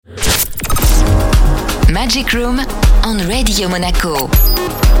Magic Room on Radio Monaco.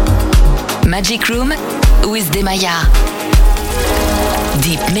 Magic Room with Demaya.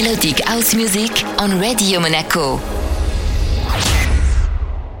 Deep melodic house music on Radio Monaco.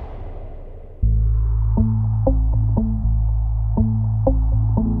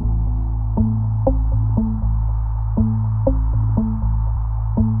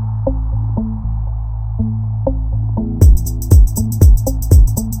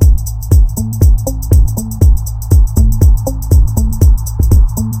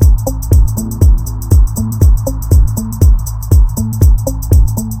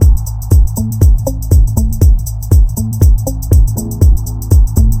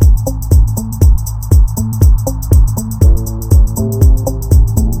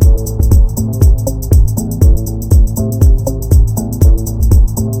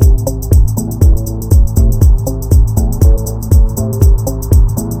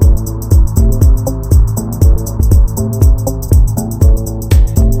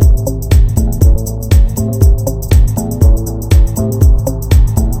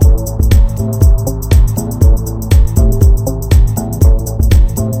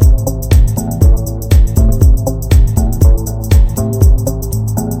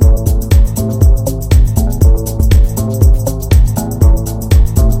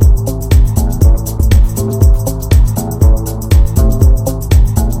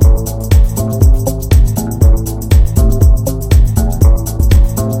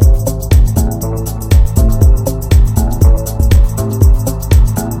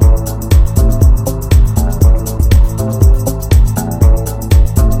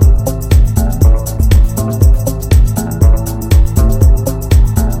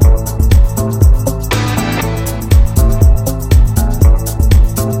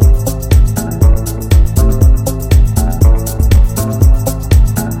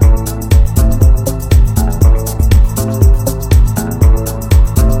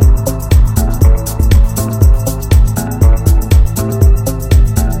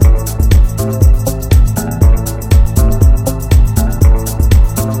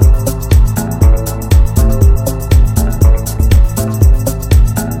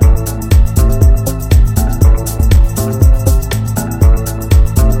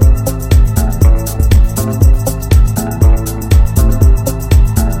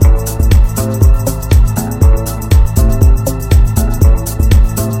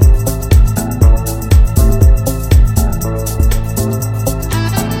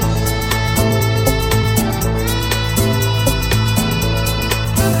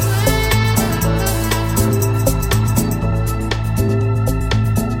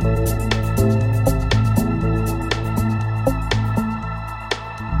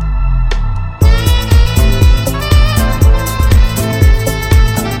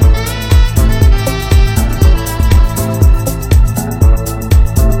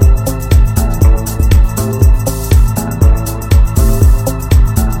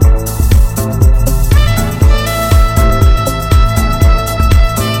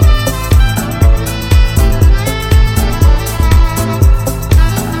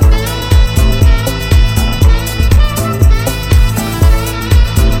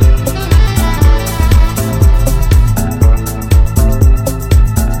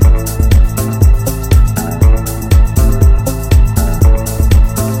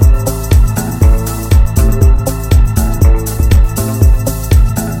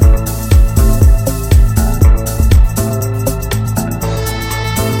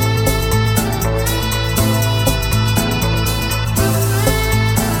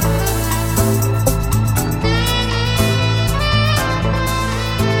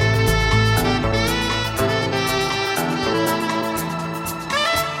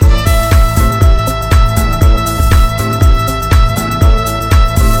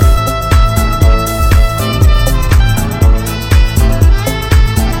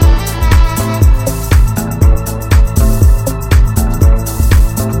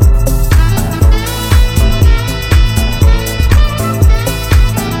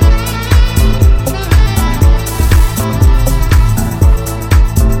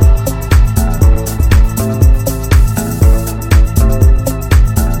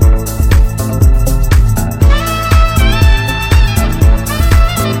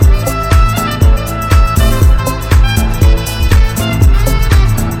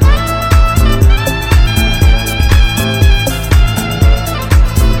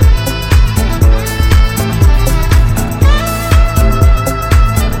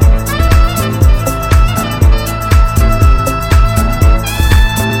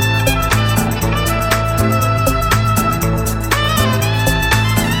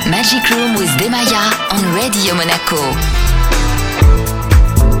 Magic Room with Demaya on Radio Monaco.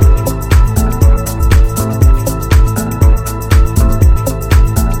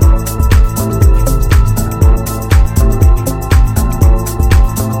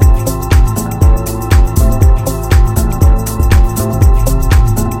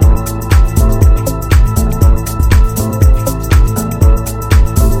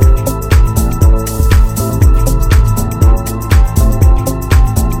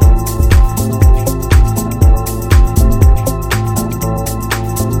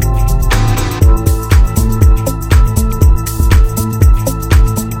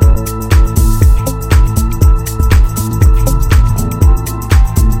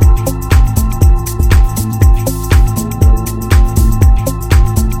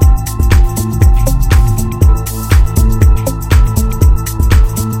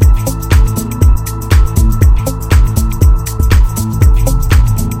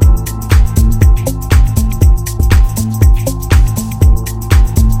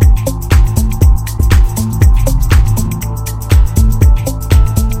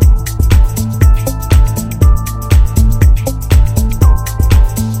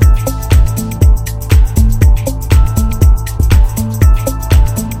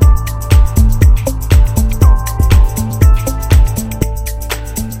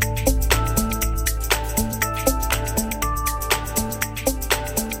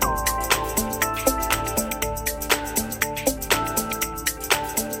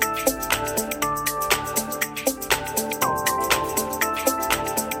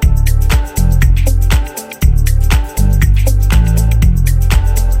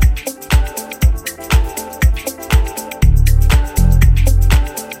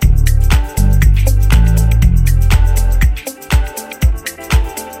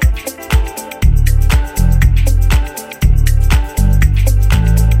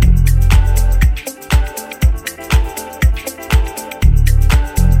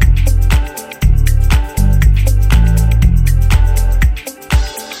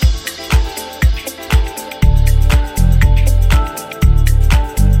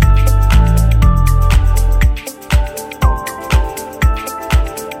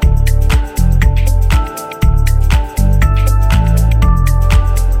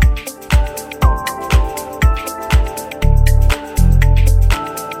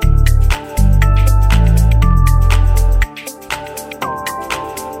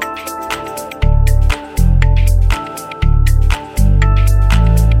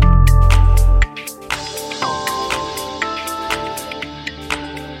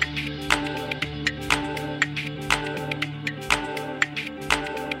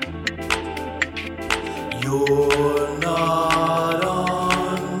 You're not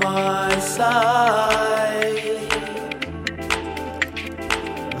on my side.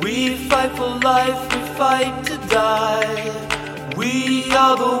 We fight for life, we fight to die. We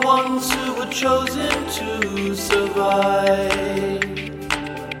are the ones who were chosen to survive.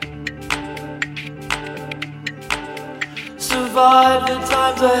 Survive the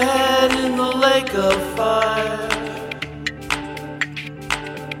times ahead in the lake of fire.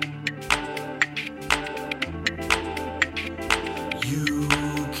 You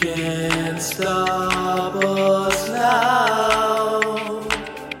can't stop us now.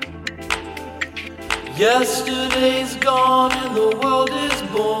 Yesterday's gone and the world is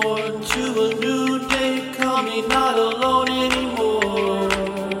born to a new day coming, not alone anymore.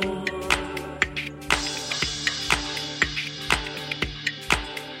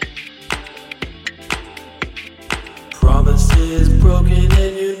 Promises broken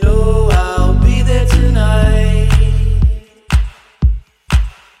and you know I'll be there tonight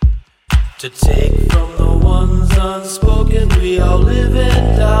to take from the ones unspoken. We all live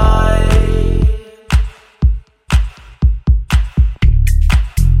and die.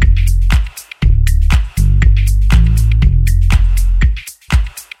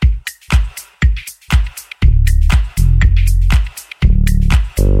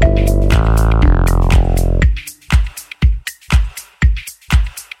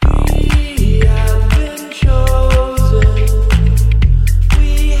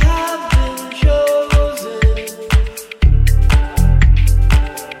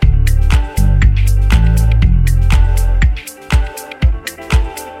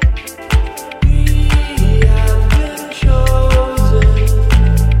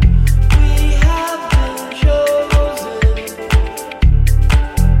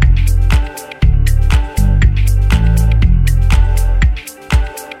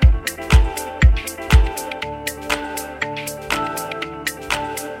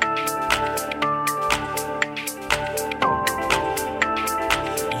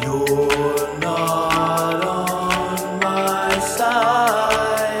 You're not on my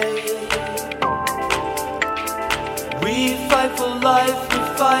side. We fight for life, we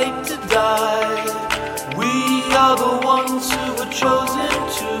fight to die. We are the ones who were chosen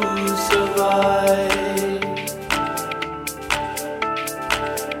to survive.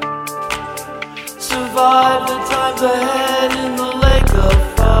 Survive the times ahead in the lake of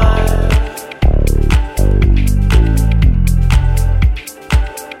fire.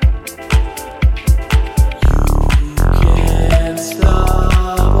 You can't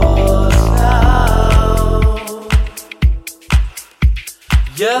stop us now.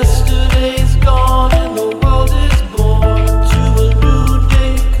 Yesterday's gone and the world is born to a new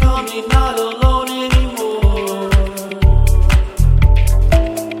day coming, not alone anymore.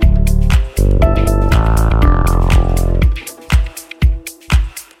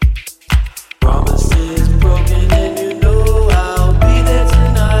 Promises broken and you know I'll be there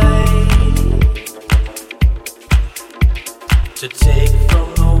tonight to take from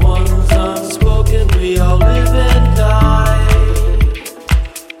the ones unspoken. We all live and die.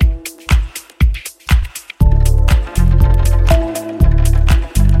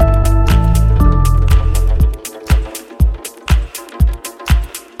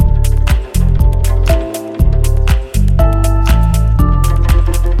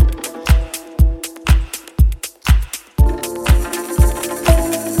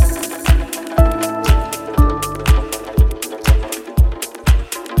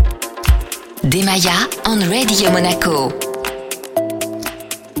 Demaya on Radio Monaco.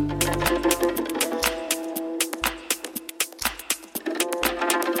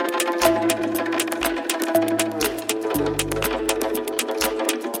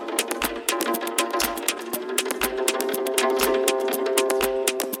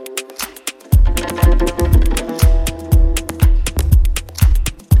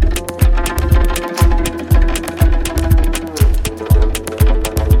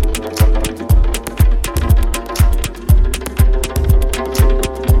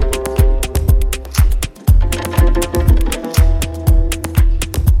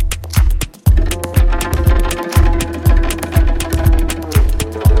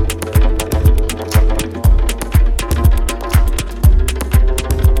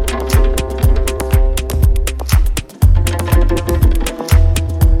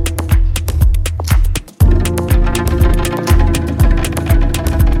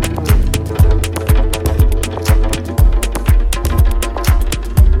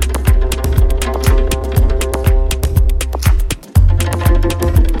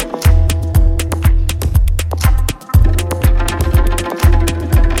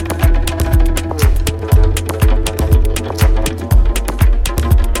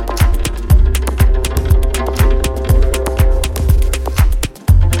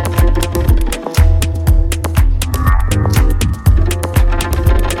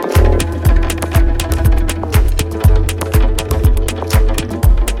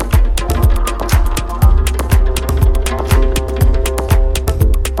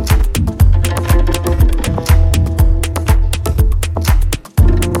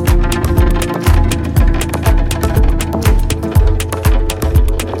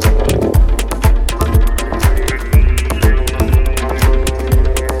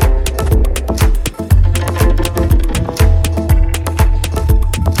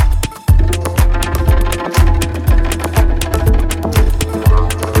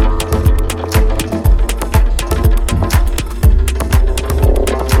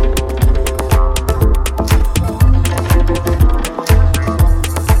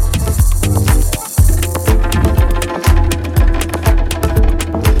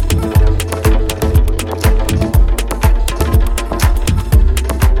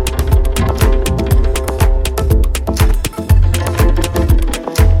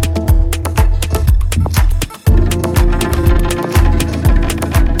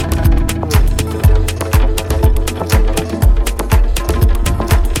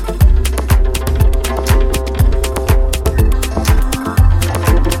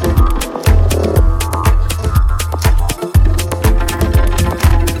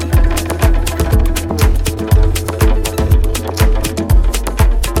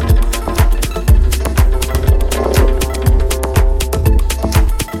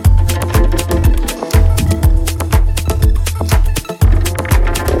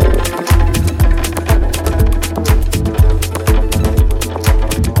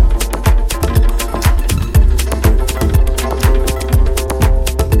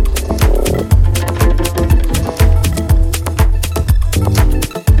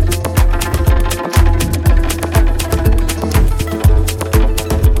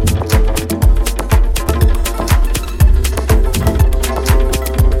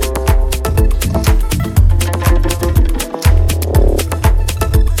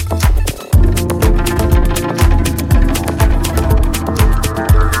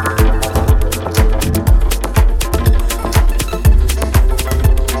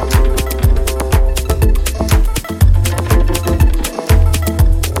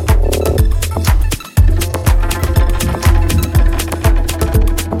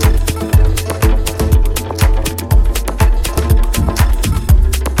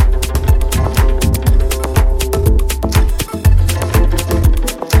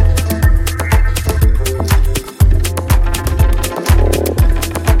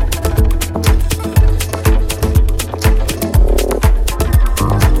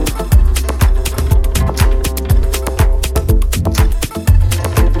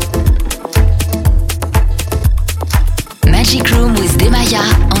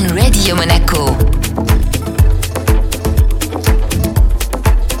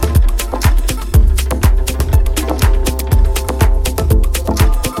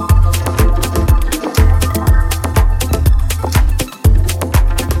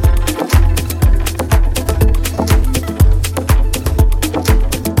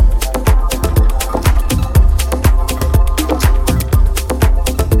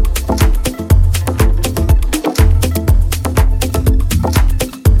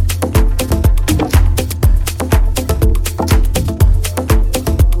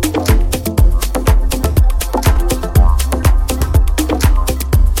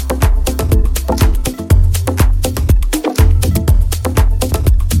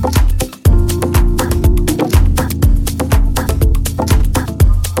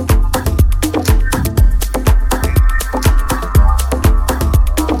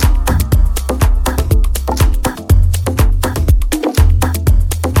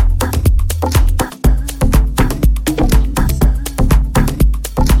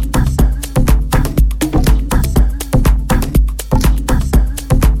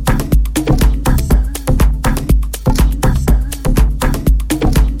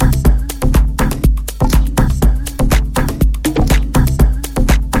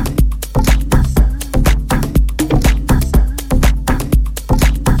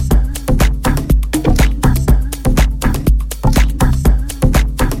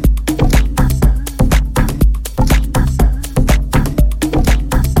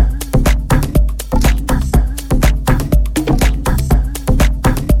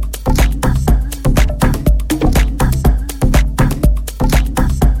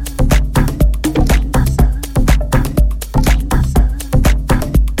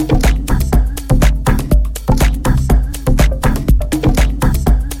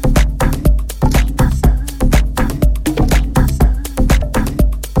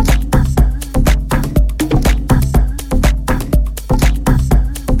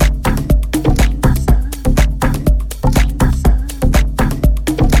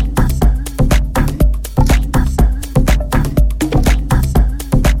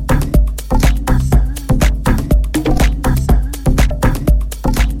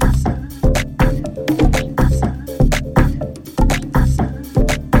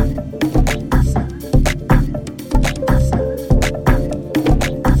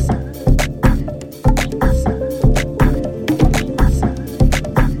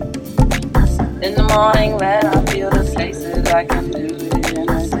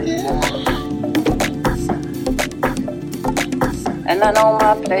 And I know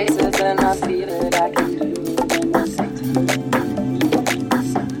my places and I feel it, I can do it.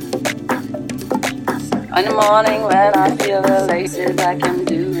 In the morning when I feel elated, I can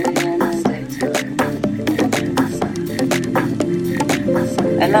do it in the daytime.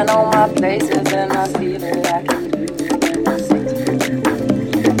 And I know my places and I feel it, I can do it in the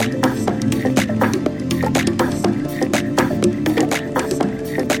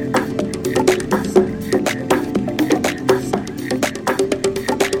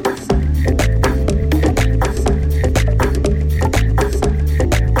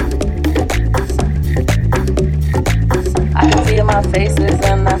my faces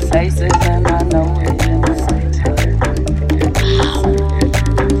and my faces and I know it in the daytime.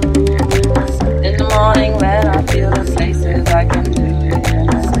 In the morning when I feel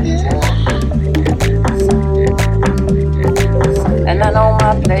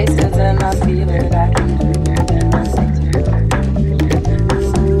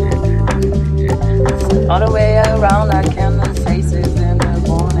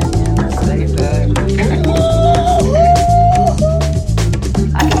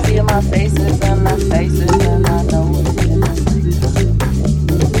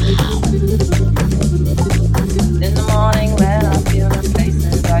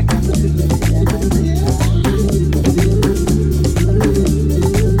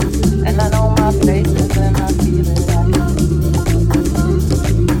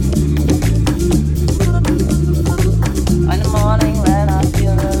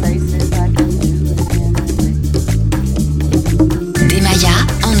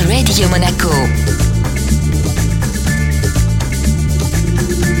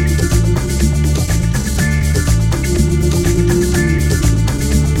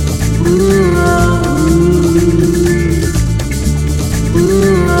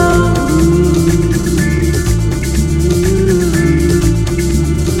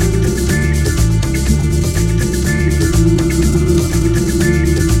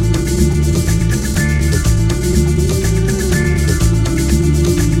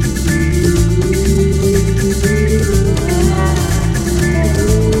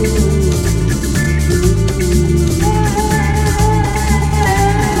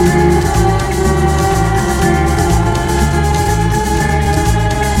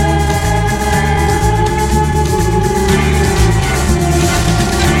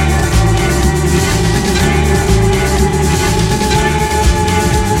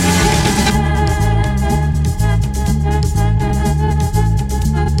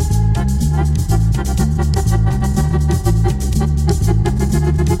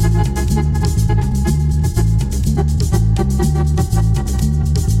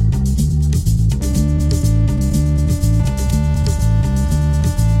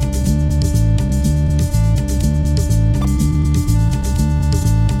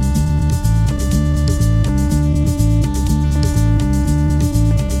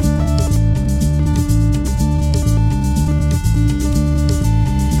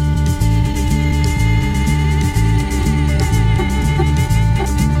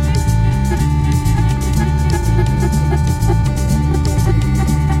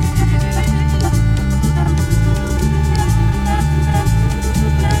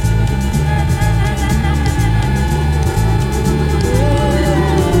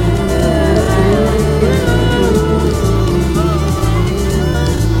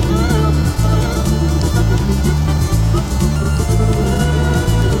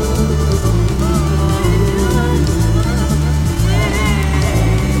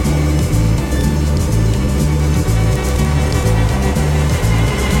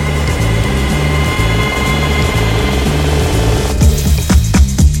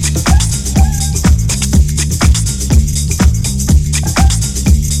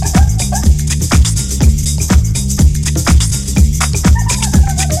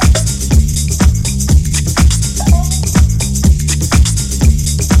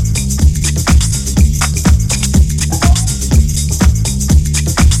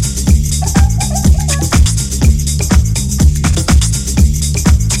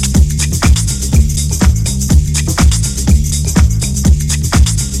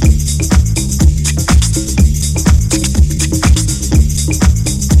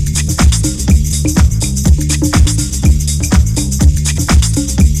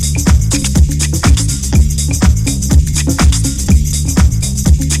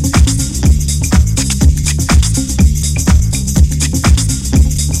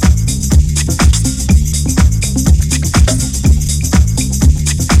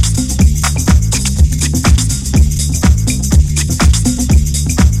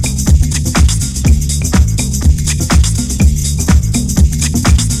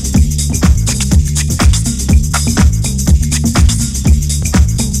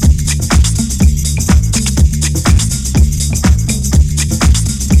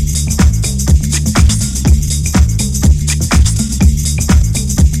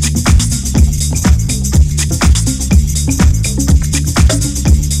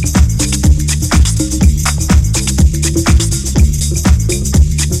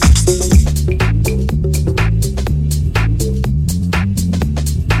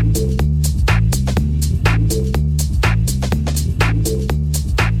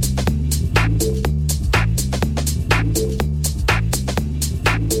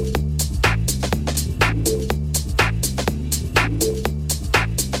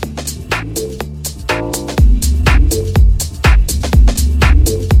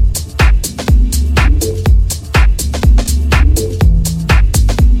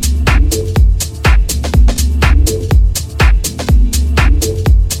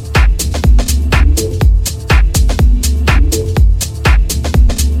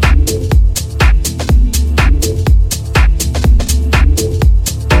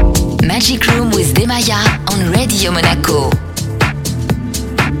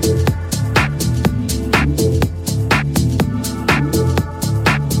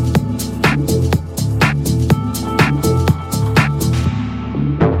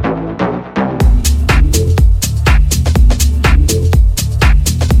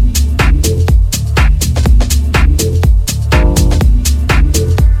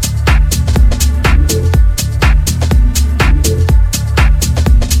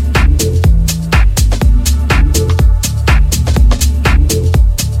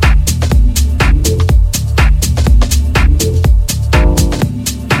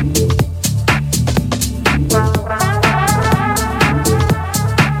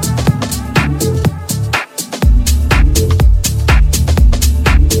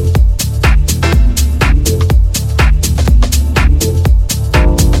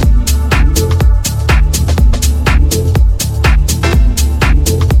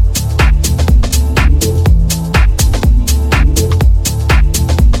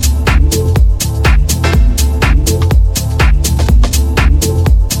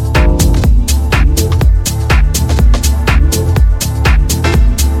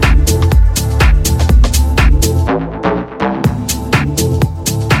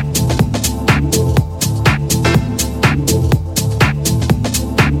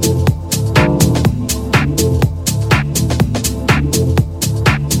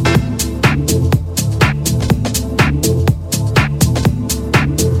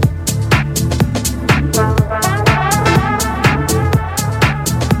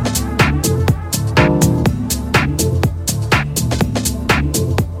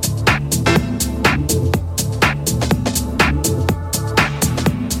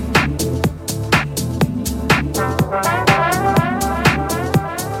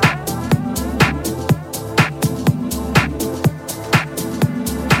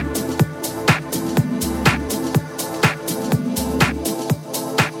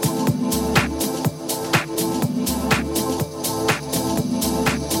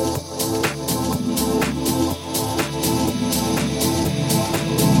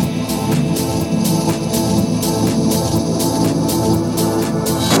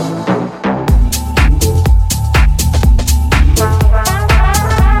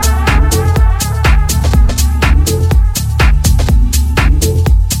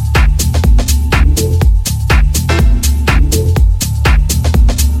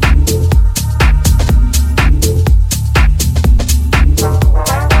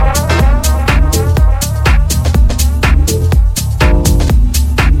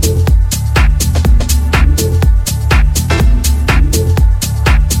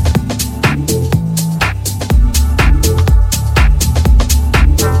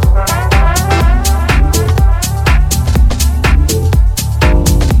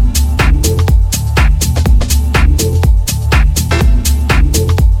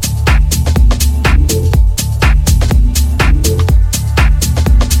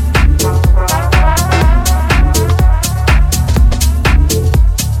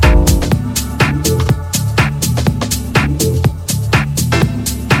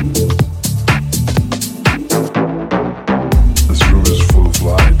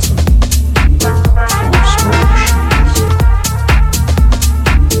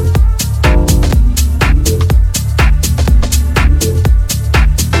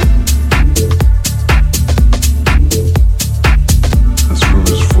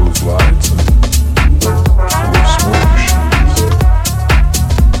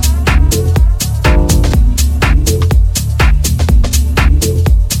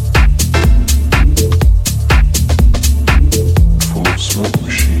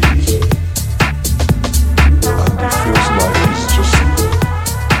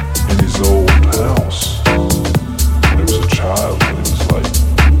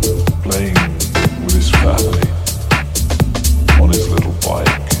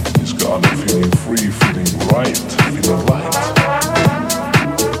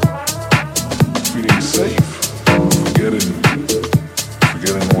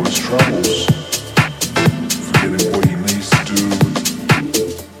forgetting all his troubles, forgetting what he needs to do,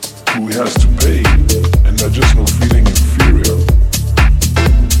 who he has to pay, and there's just no feeling inferior.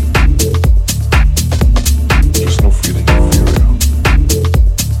 Just no feeling inferior.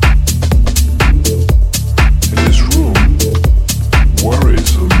 In this room,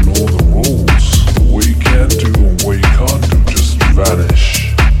 worries and all the rules, what you can do and what you can't do just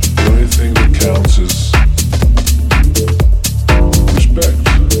vanish. The only thing that counts is respect.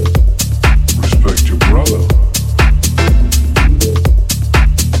 Respect your brother.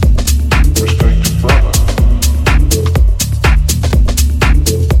 Respect your brother.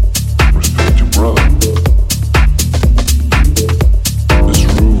 Respect your brother. This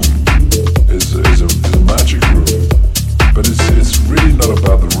room is a magic room, but it's really not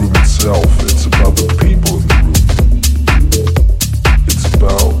about the room itself. It's about the people in the room. It's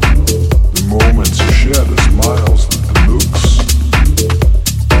about the moments you share, the smiles, the looks,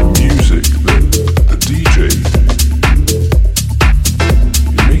 the music, the DJ.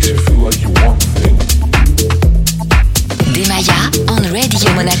 It makes you feel like you're one thing. Demaya on Radio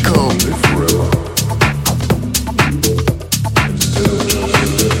Monaco. Live forever. Instead of just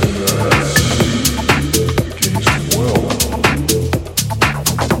against the world.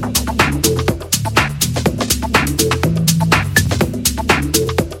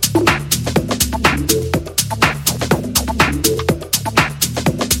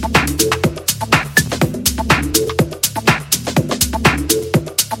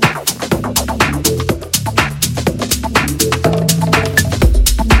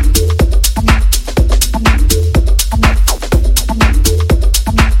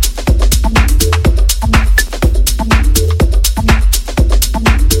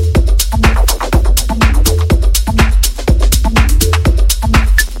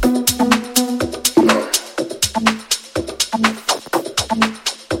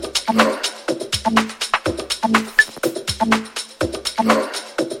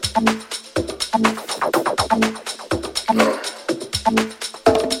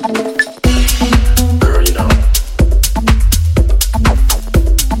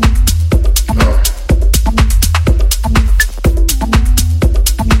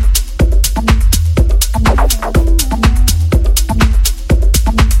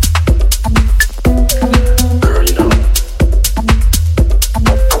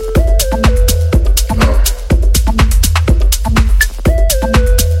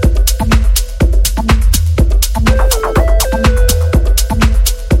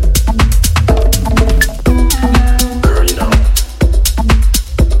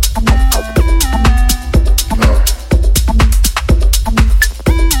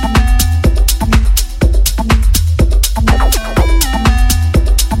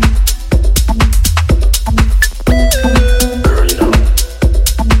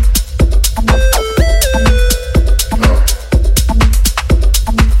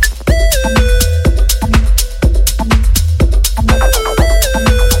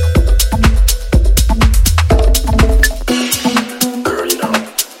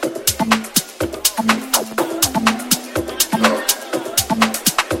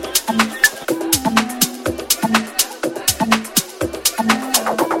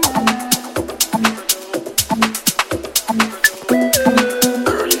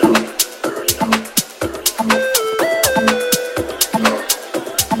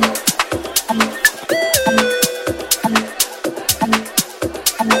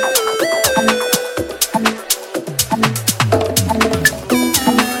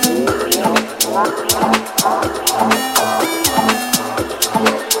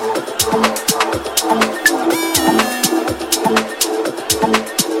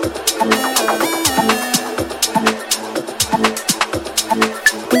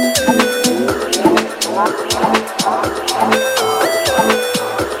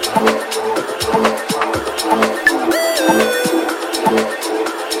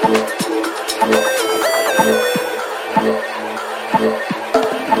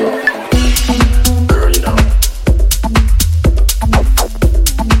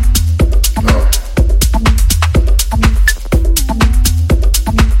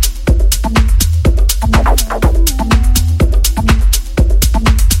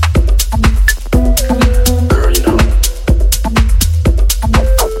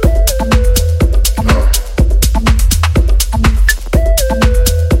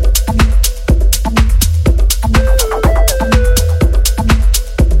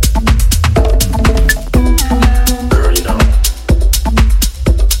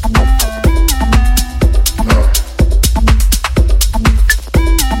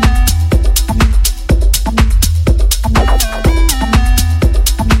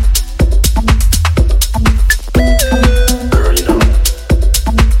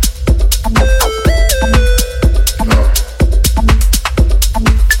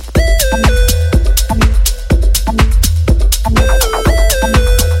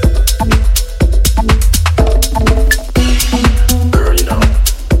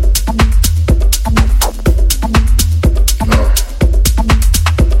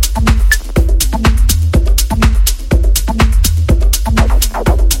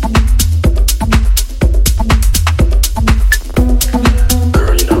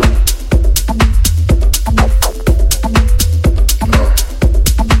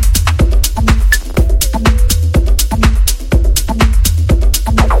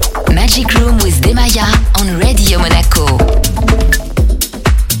 Magic Room with Demaya on Radio Monaco.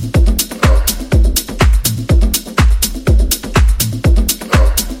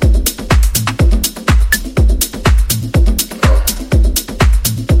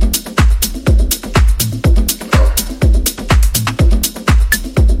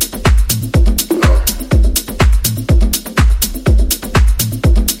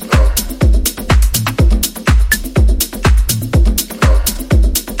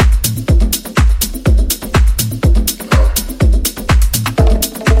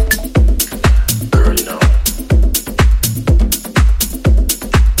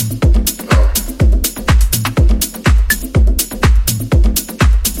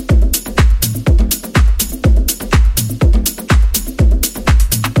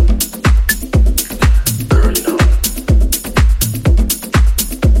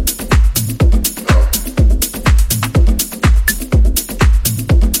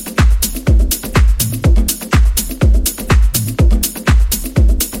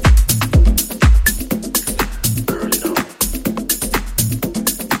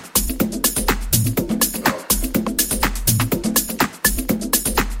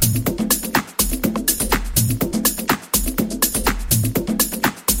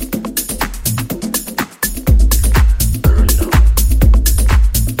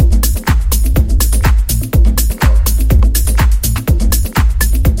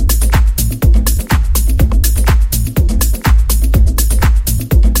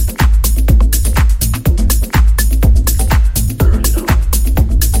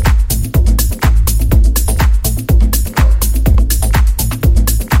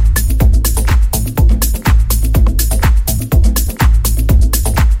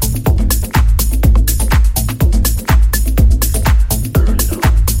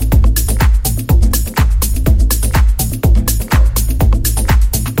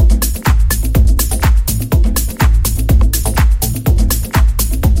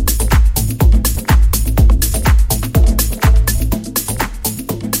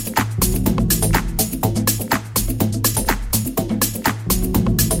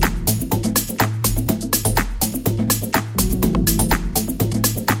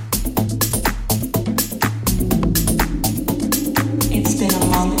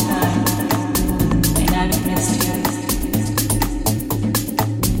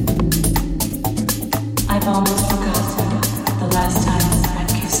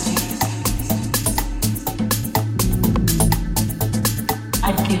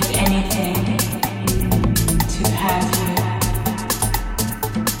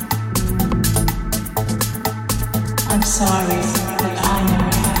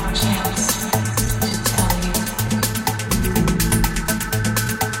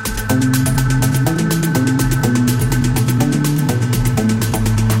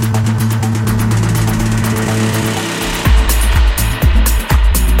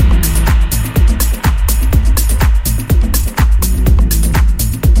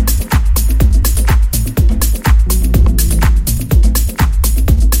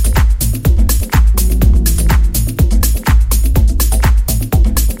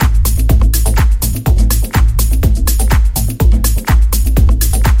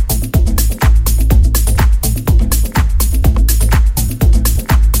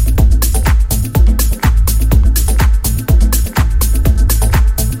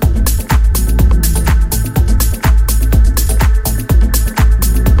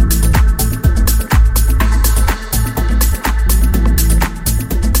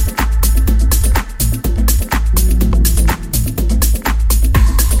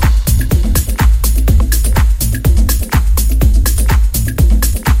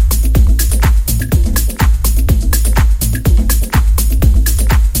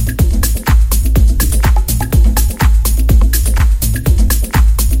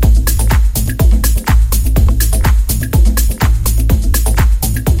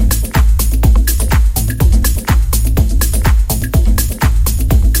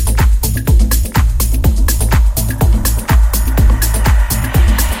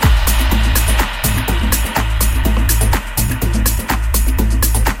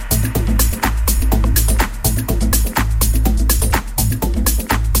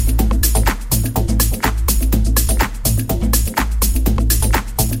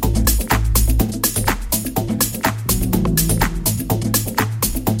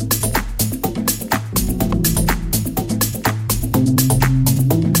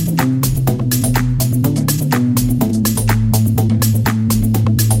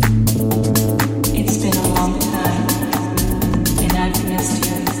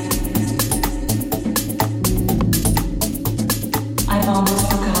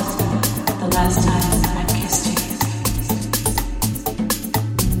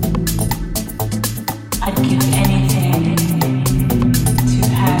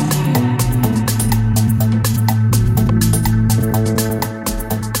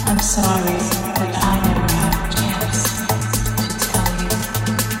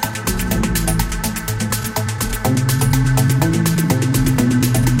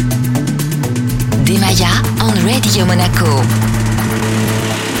 Radio Monaco.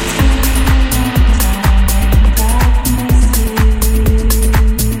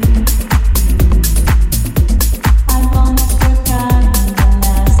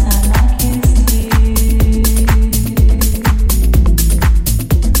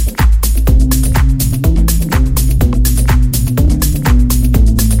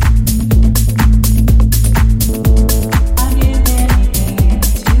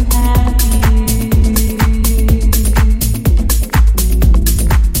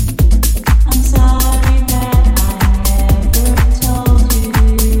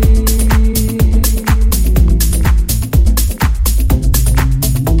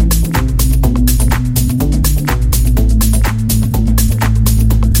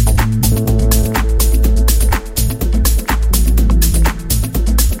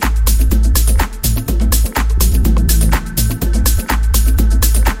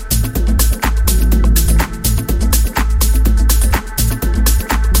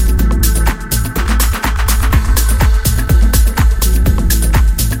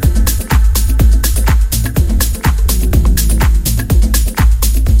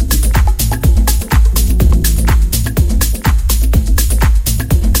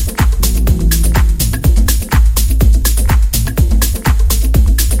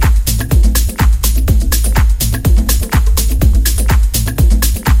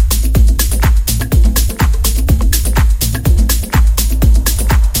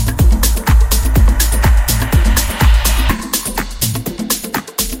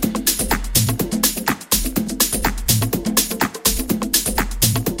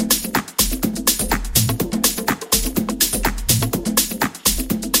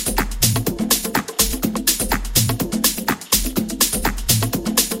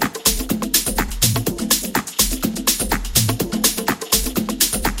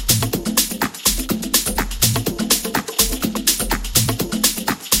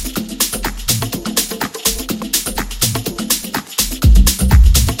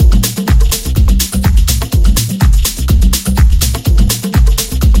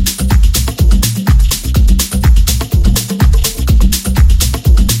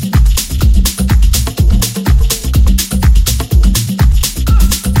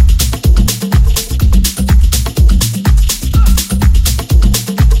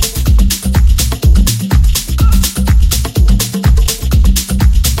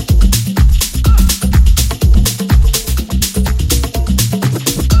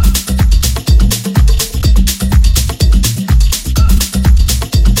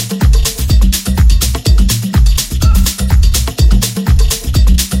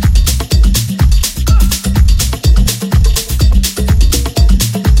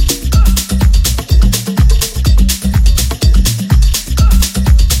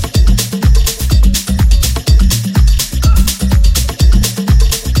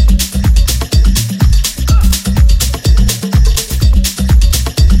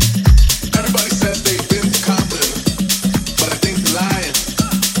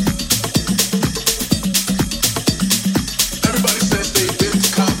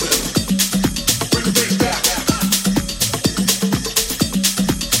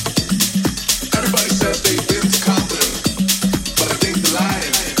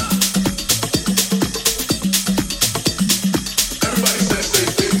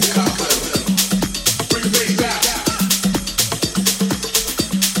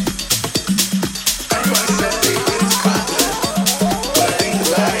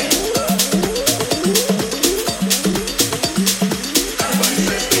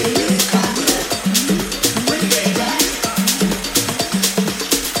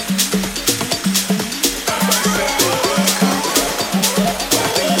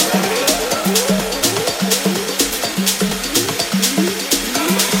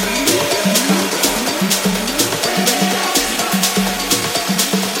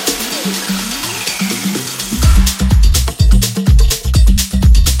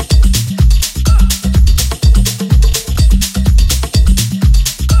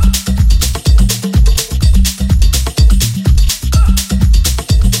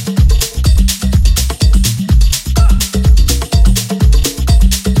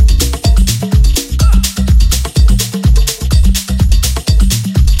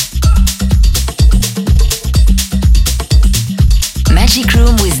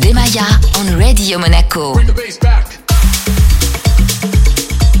 Maya on Radio Monaco. Bring the bass back.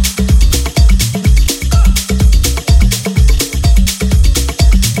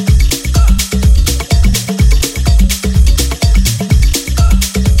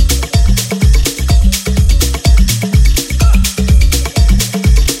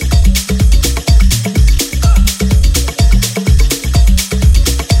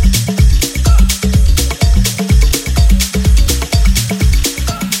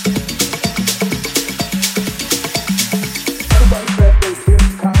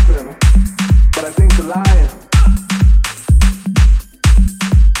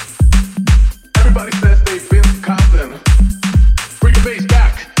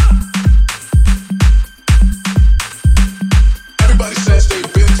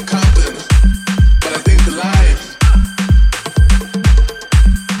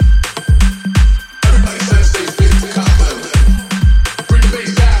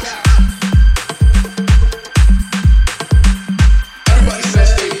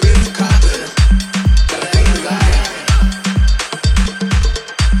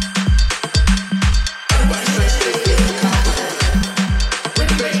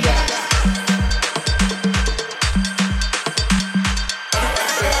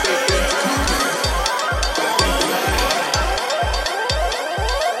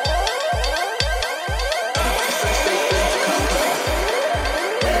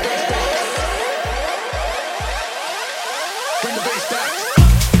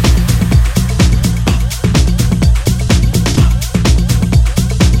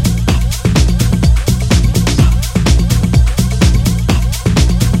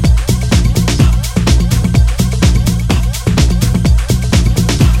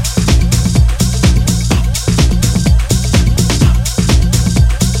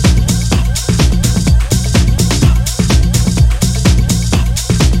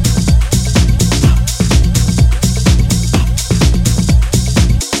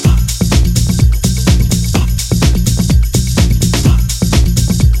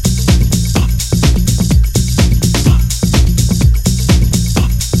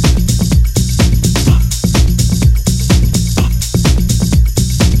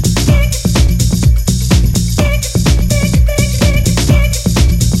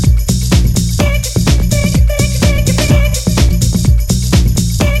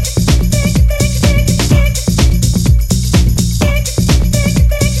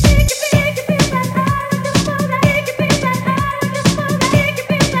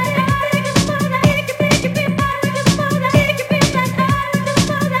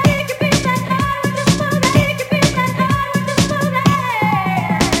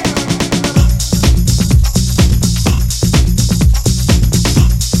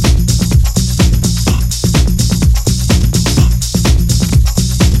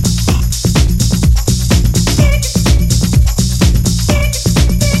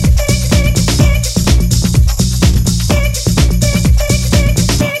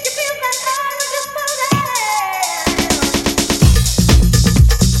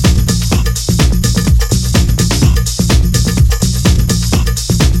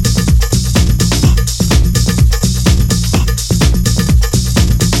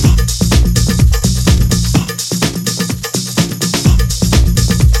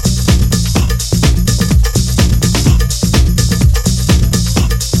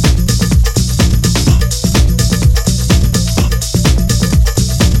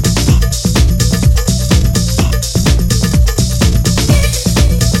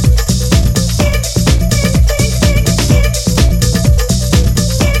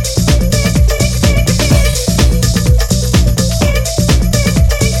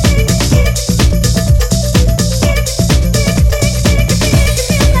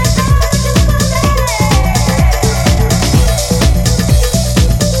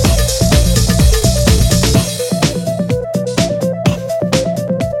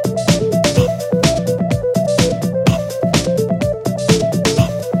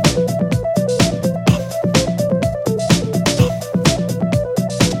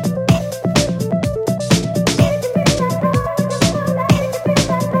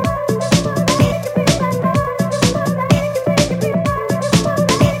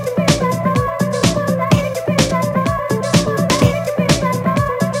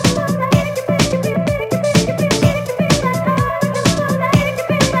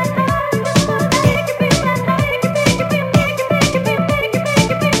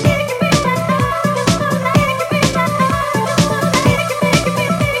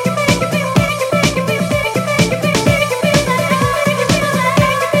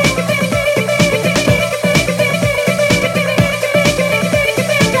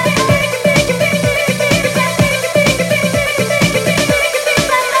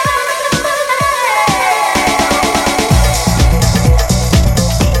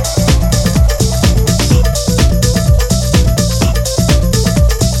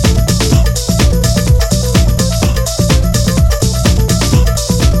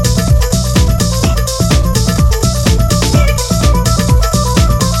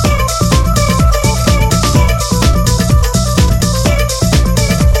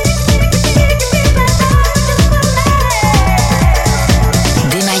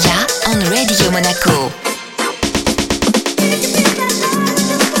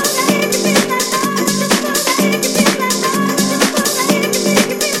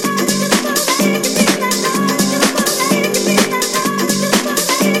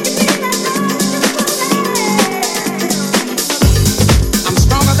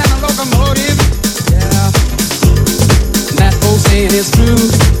 saying is true.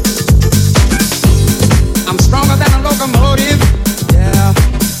 I'm stronger than a locomotive. Yeah,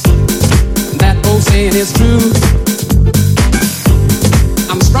 that old saying is true.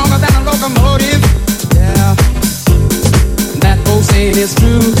 I'm stronger than a locomotive. Yeah, that old saying is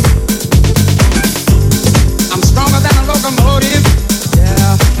true. I'm stronger than a locomotive.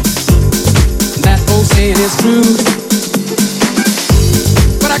 Yeah, that old saying is true.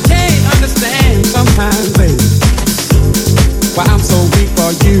 But I can't understand sometimes, baby, why I'm so weak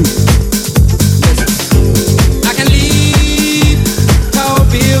for you. Listen, I can leave tall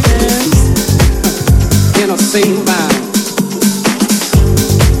buildings in a single bound.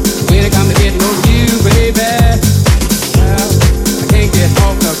 When it comes to getting over you, baby, well, I can't get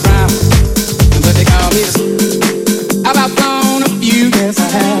off the ground. But they call me I've outgrown a few, yes I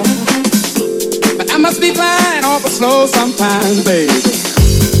have. But I must be flying awful slow sometimes, baby.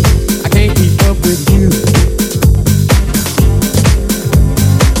 I can't keep up with you.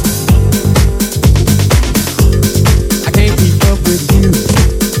 I can't keep up with you.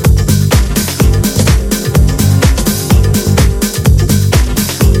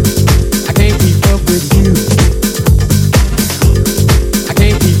 I can't keep up with you. I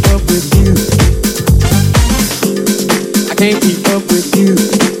can't keep up with you. I can't keep up with you.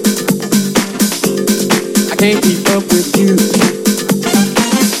 I can't keep up with you.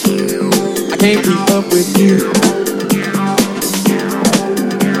 I can't keep up with you.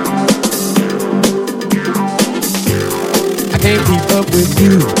 I can't keep up with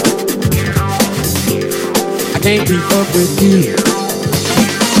you. I can't keep up with you.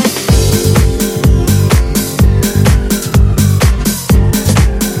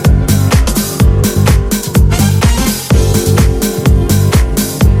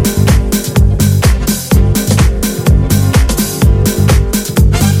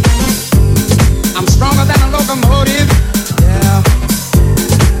 I'm stronger than a locomotive. Yeah,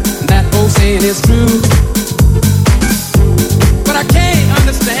 that old saying is true. But I can't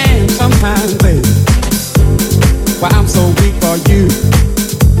understand sometimes, baby, why I'm so weak for you.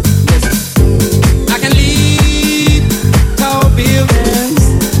 Listen, I can leave tall buildings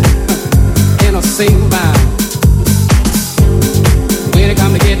in a single bound. When it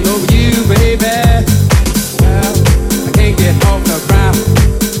comes to getting over you, baby, well, I can't get off the ground.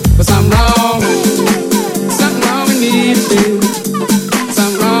 But something wrong with me, too.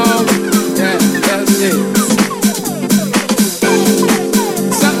 Something wrong, yeah, yes it is.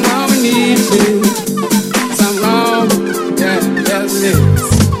 Something wrong with me, too. Something wrong, yeah, yes it is.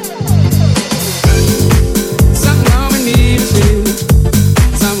 Something wrong with me, too.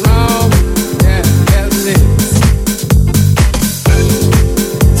 Something wrong, yeah, yes it is.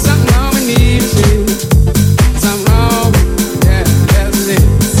 Something wrong with me, too. Something wrong, yeah, yes it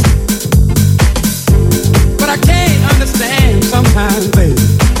is. But I can't understand sometimes, baby,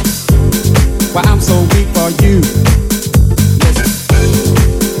 why I'm so weak for you. Listen,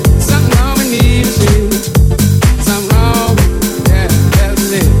 something wrong with me, too. Something wrong, yeah, yes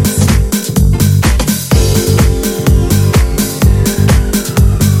it is.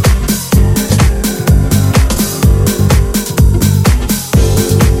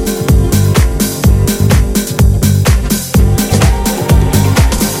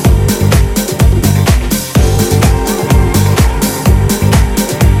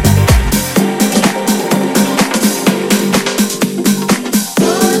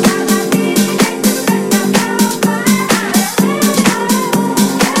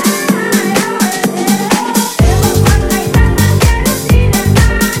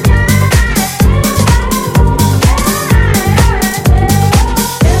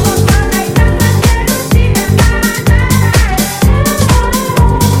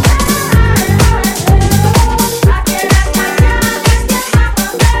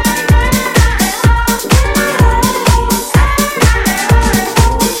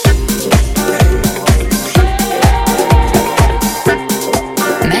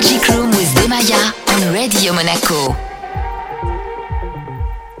 Magic Room with Demaya on Radio Monaco.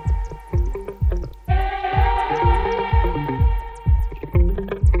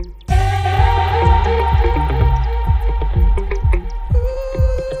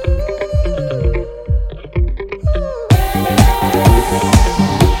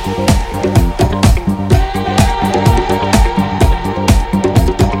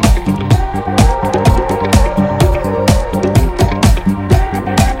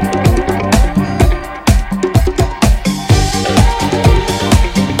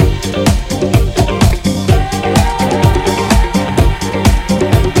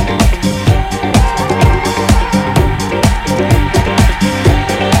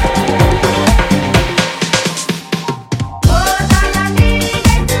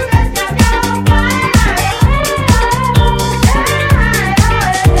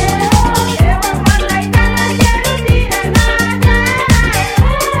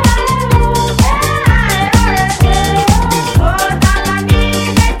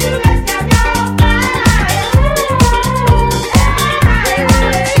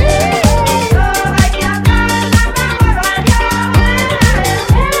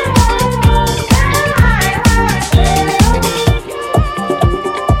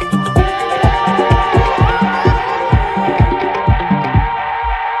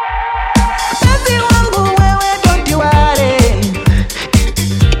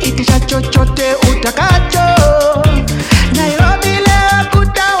 chochote utakacho. Nairobi leo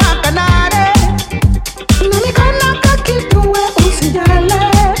kutawaka nare, na mikono kakitue usijale.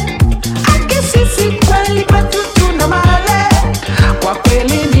 Aki sisi kweli kwetu tuna male, kwa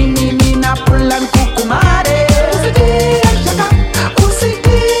kweli mimi nina plan kukumare. Usitie shaka,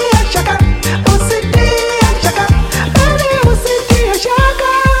 usitie shaka, usitie shaka, bali usitie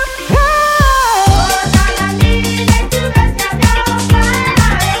shaka.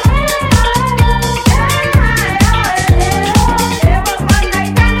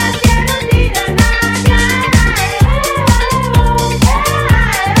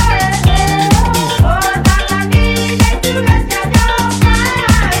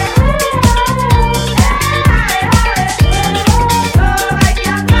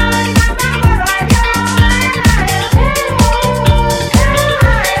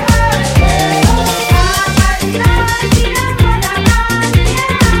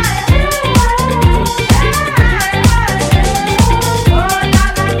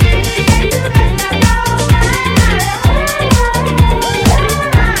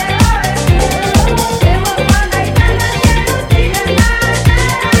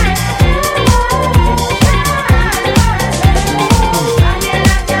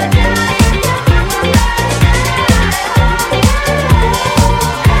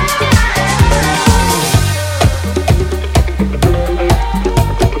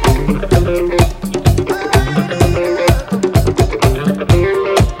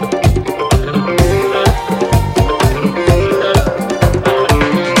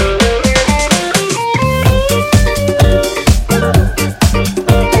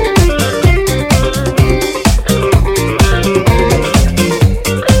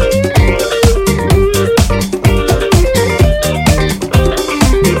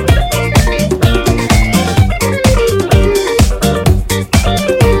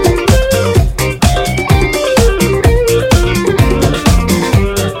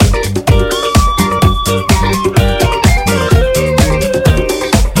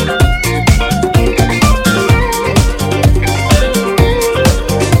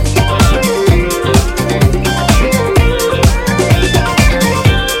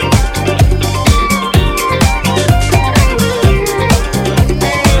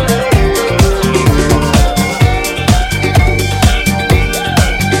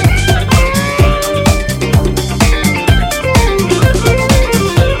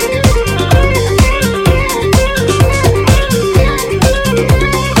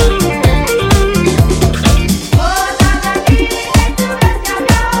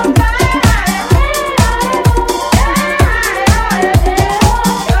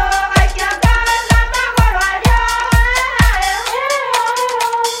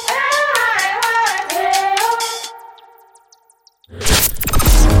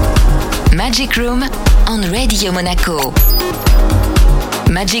 Magic Room on Radio Monaco.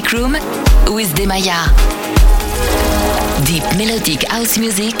 Magic Room with Demaya. Deep melodic house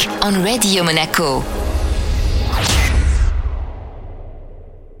music on Radio Monaco.